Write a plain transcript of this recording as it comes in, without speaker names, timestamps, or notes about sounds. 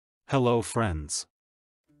Hello friends.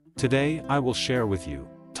 Today I will share with you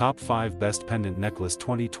top 5 best pendant necklace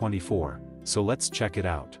 2024, so let's check it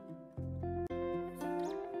out.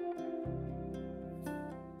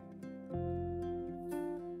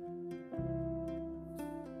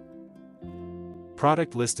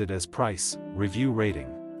 Product listed as price, review rating.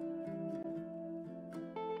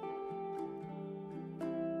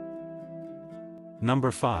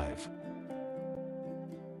 Number 5.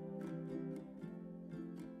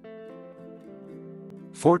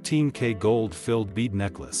 $14K gold-filled bead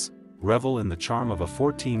necklace. Revel in the charm of a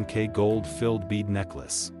 $14K gold-filled bead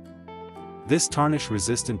necklace. This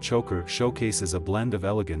tarnish-resistant choker showcases a blend of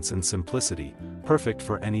elegance and simplicity, perfect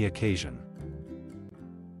for any occasion.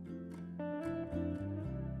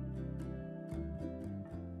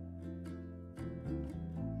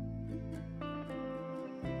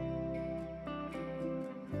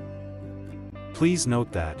 Please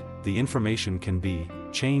note that the information can be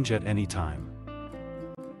changed at any time.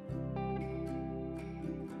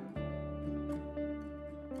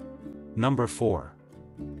 Number 4.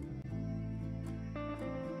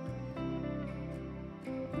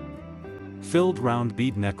 Filled round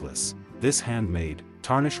bead necklace. This handmade,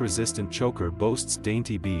 tarnish-resistant choker boasts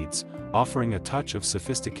dainty beads, offering a touch of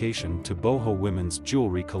sophistication to boho women's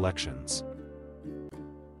jewelry collections.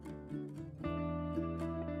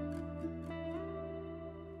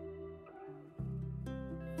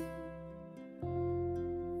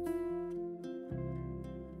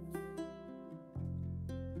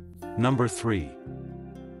 Number 3.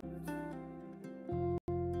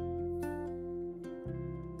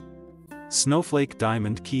 Snowflake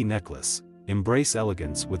diamond key necklace. Embrace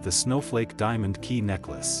elegance with the Snowflake diamond key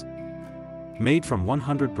necklace. Made from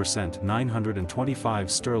 100% 925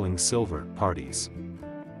 sterling silver parties.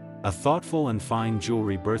 A thoughtful and fine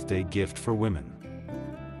jewelry birthday gift for women.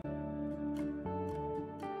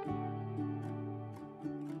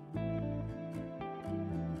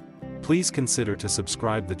 Please consider to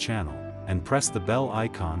subscribe the channel, and press the bell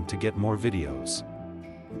icon to get more videos.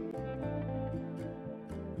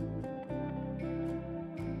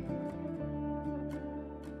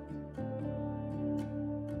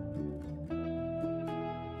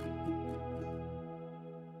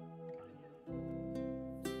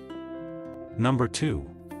 Number 2.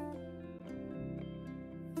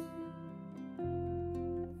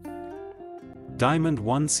 Diamond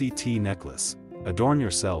 1CT necklace. Adorn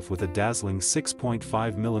yourself with a dazzling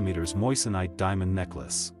 6.5mm Moissanite diamond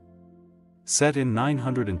necklace. Set in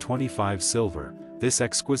 925 silver, this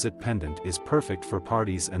exquisite pendant is perfect for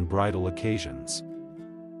parties and bridal occasions.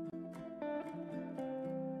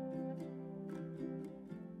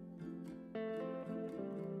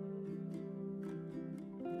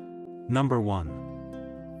 Number 1.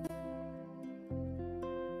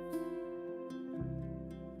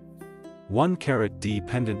 One carat D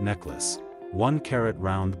pendant necklace. 1 carat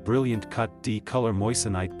round brilliant cut D color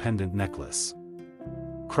Moissanite pendant necklace.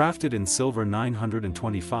 Crafted in silver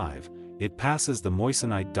 925, it passes the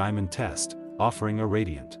Moissanite diamond test, offering a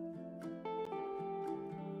radiant.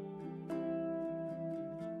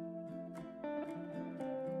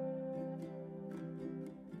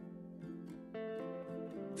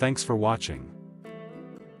 Thanks for watching.